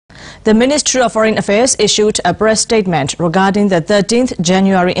The Ministry of Foreign Affairs issued a press statement regarding the 13th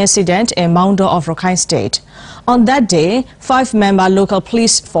January incident in Maung Taw of Rakhine State. On that day, 5-member local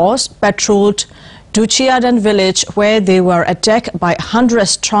police force patrolled DucheerTan village where they were attacked by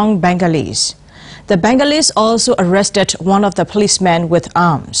 100-strong Bengalis. The Bengalis also arrested one of the policemen with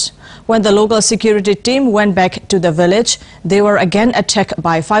arms. When the local security team went back to the village, they were again attacked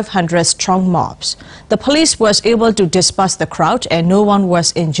by 500-strong mobs. The police was able to disperse the crowd and no one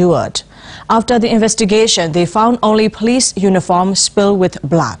was injured. After the investigation, they found only police uniforms spilled with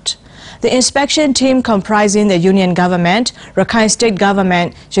blood. The inspection team comprising the Union Government, Rakhine State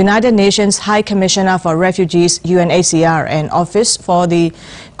Government, United Nations High Commissioner for Refugees UNHCR and Office for the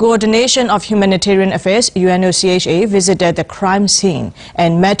Coordination of Humanitarian Affairs UNOCHA visited the crime scene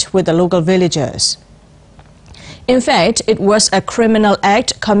and met with the local villagers. In fact, it was a criminal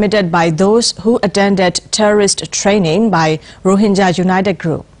act committed by those who attended terrorist training by Rohinja United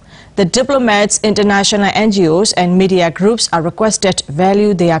Group. The diplomats, international NGOs and media groups are requested to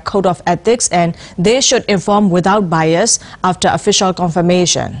value their code of ethics and they should inform without bias after official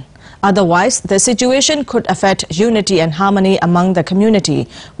confirmation. Otherwise, the situation could affect unity and harmony among the community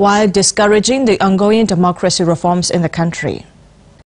while discouraging the ongoing democracy reforms in the country.